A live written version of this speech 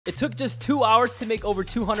It took just 2 hours to make over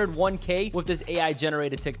 201K with this AI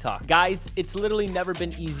generated TikTok. Guys, it's literally never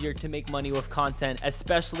been easier to make money with content,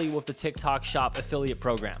 especially with the TikTok Shop affiliate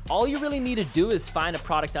program. All you really need to do is find a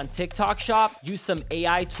product on TikTok Shop, use some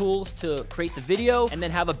AI tools to create the video, and then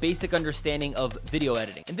have a basic understanding of video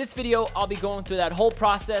editing. In this video, I'll be going through that whole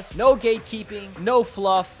process. No gatekeeping, no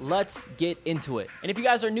fluff. Let's get into it. And if you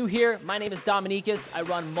guys are new here, my name is DOMINYKAS. I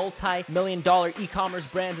run multi-million-dollar e-commerce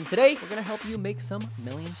brands, and today we're gonna help you make some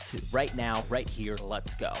millions too. Right now, right here,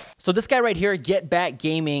 let's go. So this guy right here, Get Back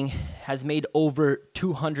Gaming, has made over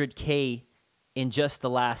 200K in just the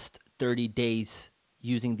last 30 days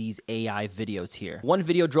using these AI videos here. One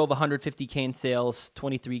video drove 150K in sales,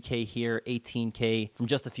 23K here, 18K from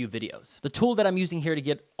just a few videos. The tool that I'm using here to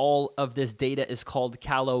get all of this data is called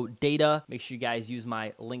Calo Data. Make sure you guys use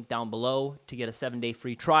my link down below to get a 7-day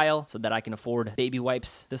free trial so that I can afford baby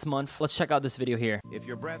wipes this month. Let's check out this video here. If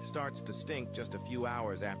your breath starts to stink just a few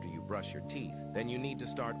hours after you brush your teeth, then you need to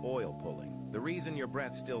start oil pulling. The reason your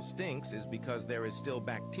breath still stinks is because there is still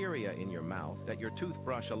bacteria in your mouth that your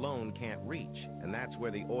toothbrush alone can't reach, and that's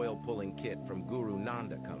where the oil pulling kit from Guru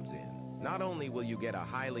Nanda comes in. Not only will you get a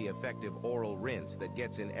highly effective oral rinse that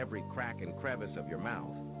gets in every crack and crevice of your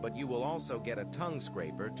mouth, but you will also get a tongue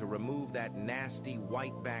scraper to remove that nasty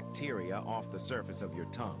white bacteria off the surface of your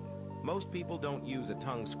tongue. Most people don't use a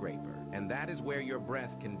tongue scraper, and that is where your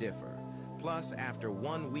breath can differ. Plus, after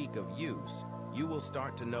 1 week of use, you will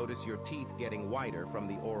start to notice your teeth getting whiter from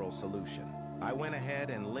the oral solution. I went ahead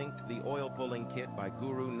and linked the oil pulling kit by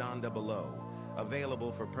Guru Nanda below,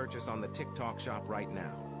 available for purchase on the TikTok Shop right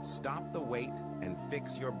now. Stop the wait and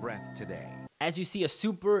fix your breath today. As you see, a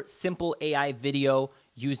super simple AI video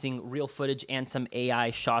using real footage and some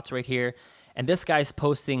AI shots right here. And this guy's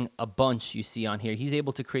posting a bunch you see on here. He's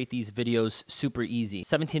able to create these videos super easy.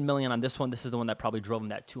 17 million on this one. This is the one that probably drove him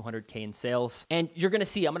that 200K in sales. And you're gonna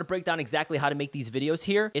see, I'm gonna break down exactly how to make these videos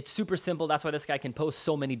here. It's super simple. That's why this guy can post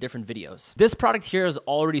so many different videos. This product here has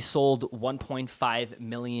already sold 1.5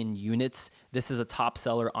 million units. This is a top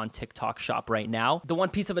seller on TikTok Shop right now. The one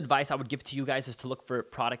piece of advice I would give to you guys is to look for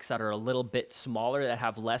products that are a little bit smaller, that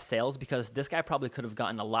have less sales, because this guy probably could have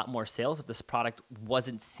gotten a lot more sales if this product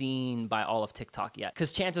wasn't seen by all of TikTok yet,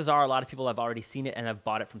 because chances are a lot of people have already seen it and have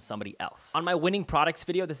bought it from somebody else. On my winning products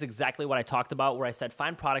video, this is exactly what I talked about, where I said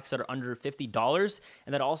find products that are under $50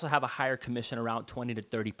 and that also have a higher commission, around 20 to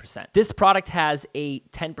 30%. This product has a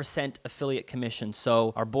 10% affiliate commission,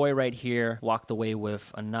 so our boy right here walked away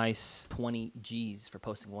with a nice 20 G's for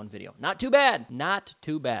posting one video. Not too bad, not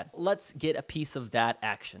too bad. Let's get a piece of that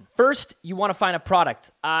action. First, you want to find a product.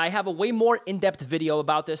 I have a way more in-depth video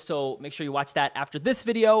about this, so make sure you watch that after this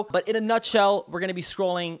video. But in a nutshell, we're going to be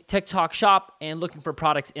scrolling TikTok Shop and looking for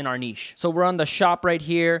products in our niche. So we're on the shop right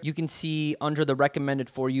here. You can see under the recommended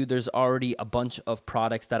for you, there's already a bunch of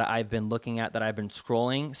products that I've been looking at, that I've been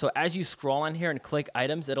scrolling. So as you scroll on here and click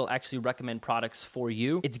items, it'll actually recommend products for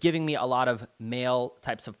you. It's giving me a lot of male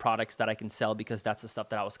types of products that I can sell because that's the stuff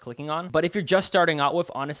that I was clicking on. But if you're just starting out with,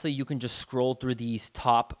 honestly, you can just scroll through these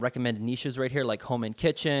top recommended niches right here, like home and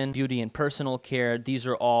kitchen, beauty and personal care. These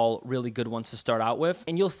are all really good ones to start out with.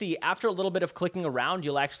 And you'll see after a little bit of clicking around,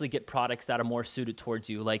 you'll actually get products that are more suited towards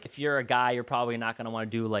you. Like if you're a guy, you're probably not going to want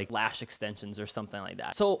to do like lash extensions or something like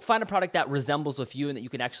that. So find a product that resembles with you and that you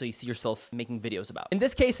can actually see yourself making videos about. In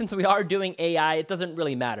this case, since we are doing AI, it doesn't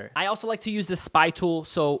really matter. I also like to use this spy tool.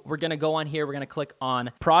 So we're going to go on here, we're going to click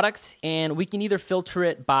on products, and we can either filter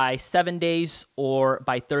it by 7 days or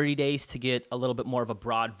by 30 days to get a little bit more of a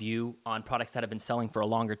broad view on products that have been selling for a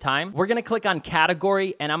longer time. We're going to click on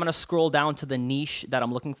category, and I'm going to scroll down to the niche that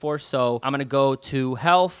I'm looking for. So I'm going to go to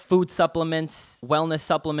health, food supplements, wellness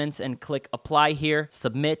supplements, and click apply here,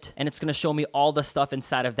 submit, and it's going to show me all the stuff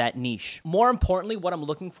inside of that niche. More importantly, what I'm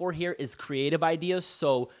looking for here is creative ideas.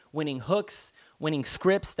 So winning hooks, winning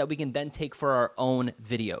scripts that we can then take for our own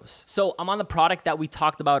videos. So I'm on the product that we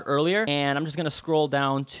talked about earlier, and I'm just gonna scroll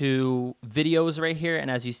down to videos right here. And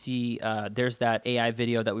as you see, there's that AI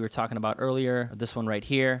video that we were talking about earlier, this one right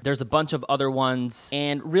here. There's a bunch of other ones.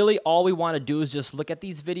 And really all we wanna do is just look at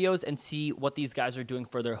these videos and see what these guys are doing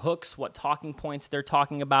for their hooks, what talking points they're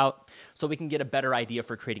talking about, so we can get a better idea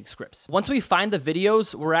for creating scripts. Once we find the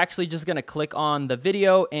videos, we're actually just gonna click on the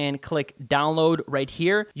video and click download right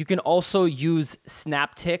here. You can also use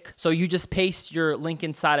SnapTik. So you just paste your link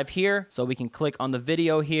inside of here. So we can click on the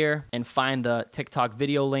video here and find the TikTok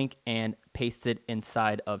video link and paste it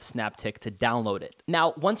inside of SnapTik to download it.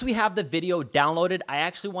 Now, once we have the video downloaded, I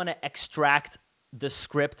actually want to extract the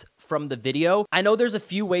script from the video. I know there's a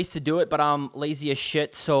few ways to do it, but I'm lazy as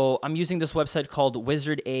shit. So I'm using this website called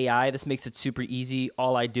Wizard AI. This makes it super easy.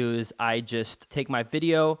 All I do is I just take my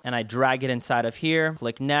video and I drag it inside of here,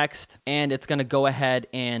 click next, and it's gonna go ahead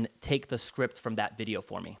and take the script from that video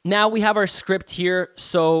for me. Now we have our script here,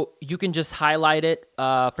 so you can just highlight it.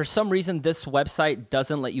 For some reason, this website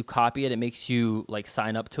doesn't let you copy it. It makes you like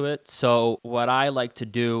sign up to it. So what I like to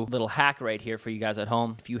do, little hack right here for you guys at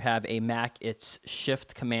home. If you have a Mac, it's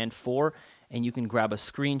Shift Command 4, and you can grab a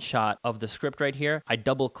screenshot of the script right here. I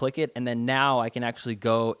double click it, and then now I can actually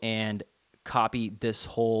go and copy this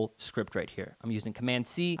whole script right here. I'm using Command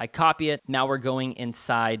C. I copy it. Now we're going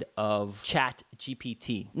inside of Chat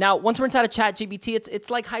GPT. Now, once we're inside of Chat GPT, it's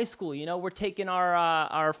like high school. You know, we're taking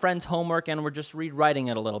our friend's homework and we're just rewriting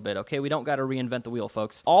it a little bit. Okay, we don't got to reinvent the wheel,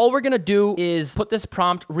 folks. All we're gonna do is put this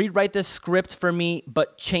prompt, rewrite this script for me,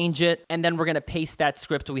 but change it, and then we're gonna paste that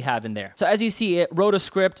script we have in there. So as you see, it wrote a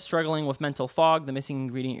script struggling with mental fog. The missing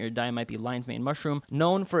ingredient in your diet might be lion's mane mushroom,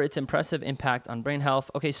 known for its impressive impact on brain health.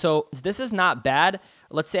 Okay, so this is not bad.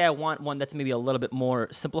 Let's say I want one that's maybe a little bit more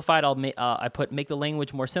simplified. I put make the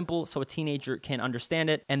language more simple so a teenager can understand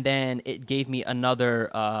it, and then it gave me another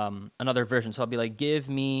version. So I'll be like, give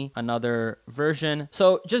me another version.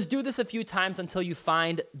 So just do this a few times until you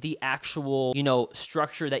find the actual, you know,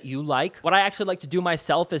 structure that you like. What I actually like to do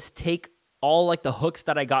myself is take all like the hooks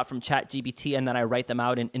that I got from ChatGPT, and then I write them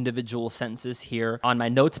out in individual sentences here on my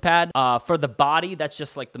notes pad. For the body, that's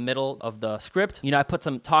just like the middle of the script. You know, I put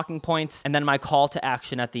some talking points and then my call to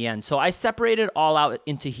action at the end. So I separate it all out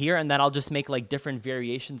into here, and then I'll just make like different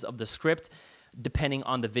variations of the script depending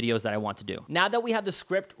on the videos that I want to do. Now that we have the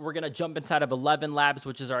script, we're gonna jump inside of ElevenLabs,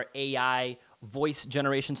 which is our AI voice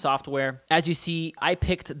generation software. As you see, I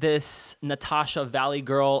picked this Natasha Valley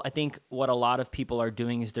Girl. I think what a lot of people are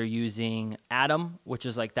doing is they're using Adam, which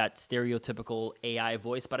is like that stereotypical AI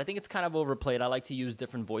voice, but I think it's kind of overplayed. I like to use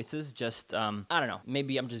different voices. Just, I don't know,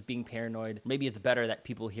 maybe I'm just being paranoid. Maybe it's better that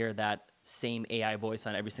people hear that same AI voice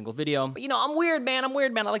on every single video. But, you know, I'm weird, man.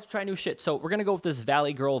 I like to try new shit. So we're going to go with this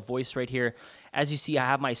Valley Girl voice right here. As you see, I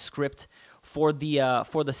have my script for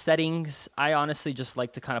the settings. I honestly just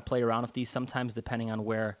like to kind of play around with these sometimes depending on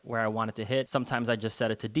where I want it to hit. Sometimes I just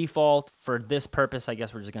set it to default. For this purpose, I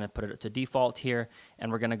guess we're just going to put it to default here,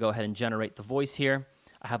 and we're going to go ahead and generate the voice here.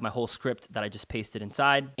 I have my whole script that I just pasted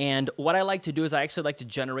inside. And what I like to do is I actually like to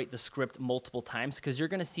generate the script multiple times, because you're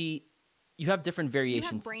going to see you have different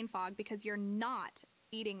variations. You have brain fog because you're not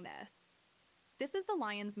eating this. This is the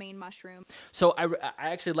lion's mane mushroom. So I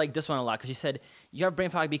actually like this one a lot, because you said you have brain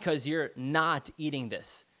fog because you're not eating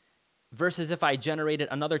this. Versus if I generate it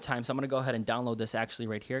another time. So I'm going to go ahead and download this actually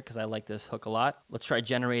right here, because I like this hook a lot. Let's try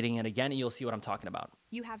generating it again, and you'll see what I'm talking about.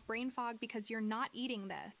 You have brain fog because you're not eating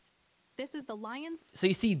this. This is the lion's... So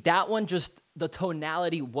you see that one, just the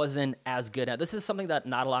tonality wasn't as good. Now, this is something that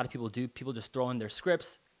not a lot of people do. People just throw in their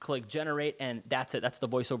scripts, click generate, and that's it. That's the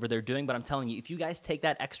voiceover they're doing. But I'm telling you, if you guys take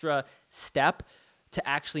that extra step to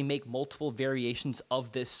actually make multiple variations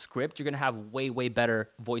of this script, you're going to have way, way better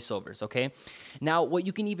voiceovers, okay? Now, what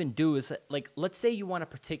you can even do is, like, let's say you want a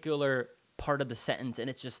particular part of the sentence and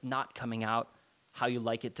it's just not coming out how you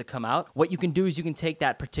like it to come out. What you can do is you can take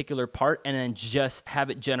that particular part and then just have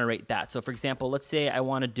it generate that. So for example, let's say I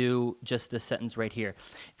want to do just this sentence right here.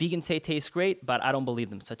 Vegans say it tastes great, but I don't believe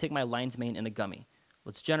them. So I take my lion's mane in a gummy.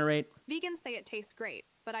 Let's generate. Vegans say it tastes great,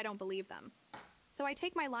 but I don't believe them. So I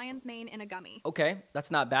take my lion's mane in a gummy. Okay,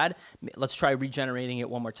 that's not bad. Let's try regenerating it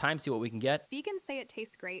one more time, see what we can get. Vegans say it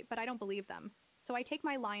tastes great, but I don't believe them. So I take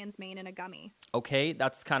my lion's mane in a gummy. Okay,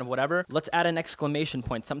 that's kind of whatever. Let's add an exclamation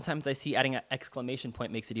point. Sometimes I see adding an exclamation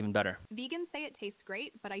point makes it even better. Vegans say it tastes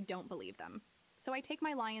great, but I don't believe them. So I take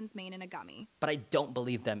my lion's mane in a gummy. But I don't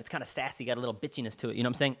believe them. It's kind of sassy, got a little bitchiness to it. You know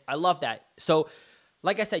what I'm saying? I love that. So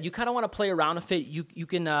like I said, you kind of want to play around with it. You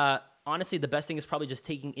can, honestly, the best thing is probably just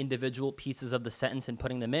taking individual pieces of the sentence and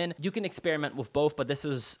putting them in. You can experiment with both, but this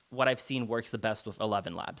is what I've seen works the best with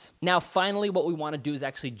ElevenLabs. Now, finally, what we want to do is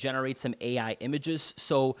actually generate some AI images.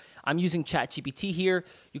 So I'm using ChatGPT here.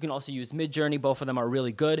 You can also use Midjourney. Both of them are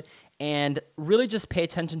really good. And really just pay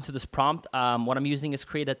attention to this prompt. What I'm using is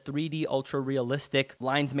create a 3D ultra realistic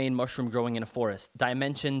lion's mane mushroom growing in a forest.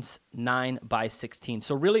 Dimensions 9 by 16.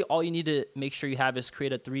 So really all you need to make sure you have is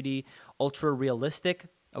create a 3D ultra realistic.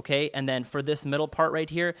 Okay, and then for this middle part right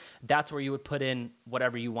here, that's where you would put in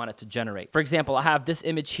whatever you want it to generate. For example, I have this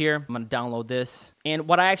image here. I'm gonna download this. And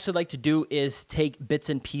what I actually like to do is take bits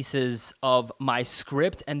and pieces of my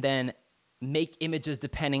script and then make images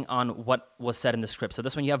depending on what was said in the script. So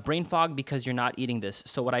this one, you have brain fog because you're not eating this.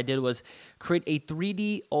 So what I did was create a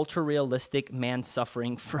 3D ultra realistic man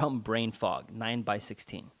suffering from brain fog, 9 by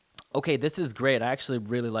 16. Okay, this is great. I actually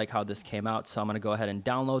really like how this came out, so I'm gonna go ahead and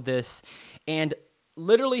download this. And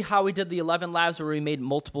literally how we did the ElevenLabs where we made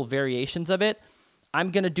multiple variations of it,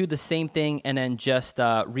 I'm gonna do the same thing and then just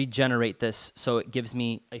regenerate this so it gives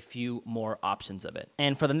me a few more options of it.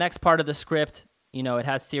 And for the next part of the script, you know, it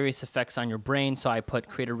has serious effects on your brain, so I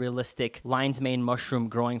create a realistic lion's mane mushroom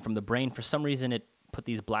growing from the brain. For some reason, it put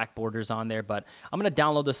these black borders on there, but I'm gonna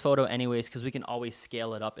download this photo anyways because we can always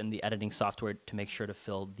scale it up in the editing software to make sure to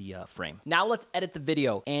fill the frame. Now let's edit the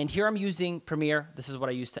video. And here I'm using Premiere. This is what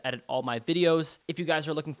I use to edit all my videos. If you guys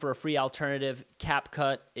are looking for a free alternative,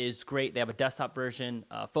 CapCut is great. They have a desktop version,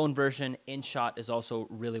 phone version. InShot is also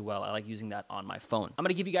really well. I like using that on my phone. I'm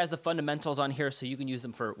gonna give you guys the fundamentals on here so you can use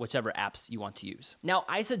them for whichever apps you want to use. Now,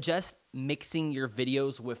 I suggest mixing your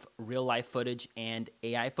videos with real life footage and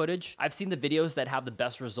AI footage. I've seen the videos that have the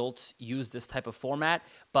best results use this type of format,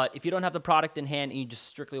 but if you don't have the product in hand and you just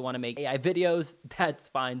strictly want to make AI videos, that's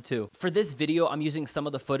fine too. For this video, I'm using some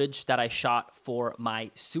of the footage that I shot for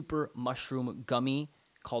my super mushroom gummy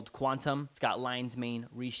called Quantum. It's got lion's mane,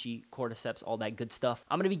 reishi, cordyceps, all that good stuff.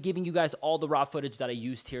 I'm gonna be giving you guys all the raw footage that I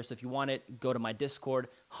used here, so if you want it, go to my Discord,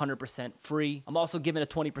 100% free. I'm also giving a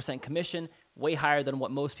 20% commission, way higher than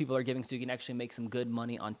what most people are giving, so you can actually make some good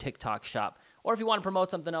money on TikTok Shop. Or if you want to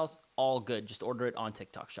promote something else, all good. Just order it on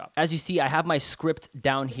TikTok Shop. As you see, I have my script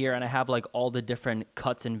down here, and I have like all the different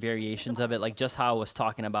cuts and variations of it, like just how I was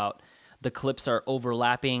talking about. The clips are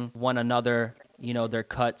overlapping one another, you know, they're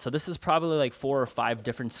cut. So this is probably like 4 or 5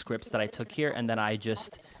 different scripts that I took here, and then I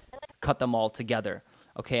just cut them all together.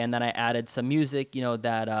 Okay, and then I added some music, you know,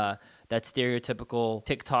 that stereotypical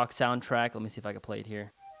TikTok soundtrack. Let me see if I can play it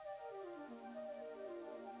here.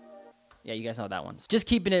 Yeah, you guys know that one. Just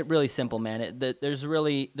keeping it really simple, man. There's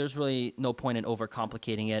really no point in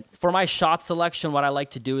overcomplicating it. For my shot selection, what I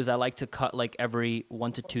like to do is I like to cut like every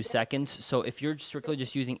 1 to 2 seconds. So if you're strictly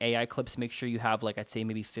just using AI clips, make sure you have like, I'd say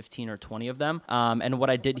maybe 15 or 20 of them. And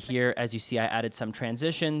what I did here, as you see, I added some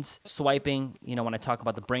transitions, swiping. You know, when I talk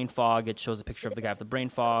about the brain fog, it shows a picture of the guy with the brain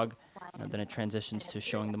fog. You know, then it transitions to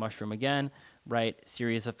showing the mushroom again, right?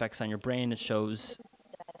 Serious effects on your brain. It shows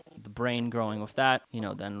the brain growing with that, you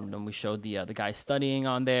know, then we showed the guy studying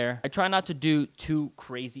on there. I try not to do too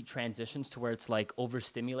crazy transitions to where it's like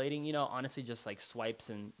overstimulating, you know, honestly, just like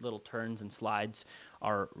swipes and little turns and slides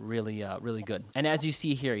are really, really good. And as you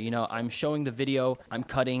see here, you know, I'm showing the video, I'm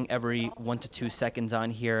cutting every 1 to 2 seconds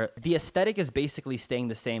on here. The aesthetic is basically staying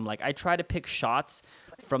the same. Like I try to pick shots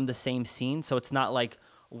from the same scene. So it's not like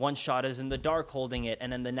one shot is in the dark holding it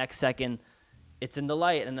and then the next second it's in the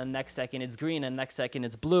light, and then next second it's green, and next second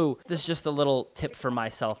it's blue. This is just a little tip for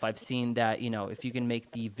myself. I've seen that, you know, if you can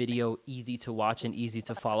make the video easy to watch and easy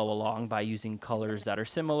to follow along by using colors that are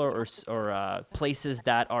similar or places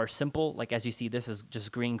that are simple, like as you see, this is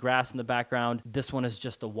just green grass in the background. This one is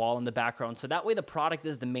just a wall in the background. So that way the product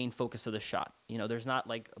is the main focus of the shot. You know, there's not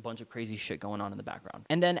like a bunch of crazy shit going on in the background.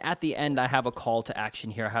 And then at the end, I have a call to action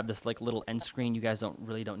here. I have this like little end screen. You guys don't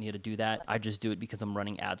need to do that. I just do it because I'm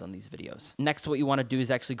running ads on these videos. Next, what you want to do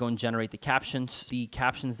is actually go and generate the captions. The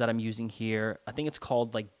captions that I'm using here, I think it's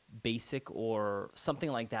called like Basic or something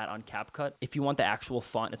like that on CapCut. If you want the actual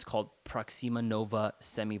font, it's called Proxima Nova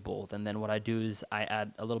Semi-Bold. And then what I do is I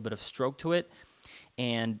add a little bit of stroke to it,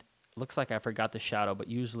 and looks like I forgot the shadow, but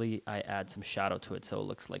usually I add some shadow to it so it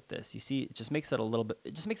looks like this. You see, it just makes it a little bit,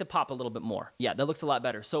 it just makes it pop a little bit more. Yeah, that looks a lot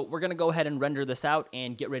better. So we're gonna go ahead and render this out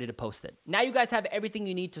and get ready to post it. Now you guys have everything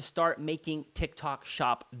you need to start making TikTok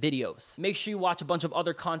Shop videos. Make sure you watch a bunch of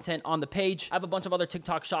other content on the page. I have a bunch of other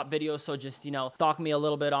TikTok Shop videos, so just, you know, stalk me a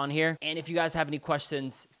little bit on here. And if you guys have any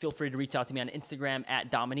questions, feel free to reach out to me on Instagram at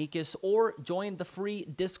DOMINYKAS or join the free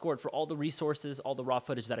Discord for all the resources, all the raw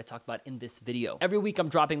footage that I talked about in this video. Every week I'm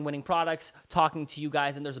dropping winning products, talking to you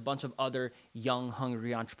guys, and there's a bunch of other young,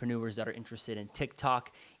 hungry entrepreneurs that are interested in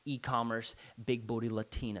TikTok, e-commerce, big booty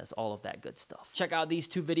Latinas, all of that good stuff. Check out these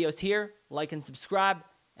 2 videos here, like and subscribe,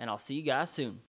 and I'll see you guys soon.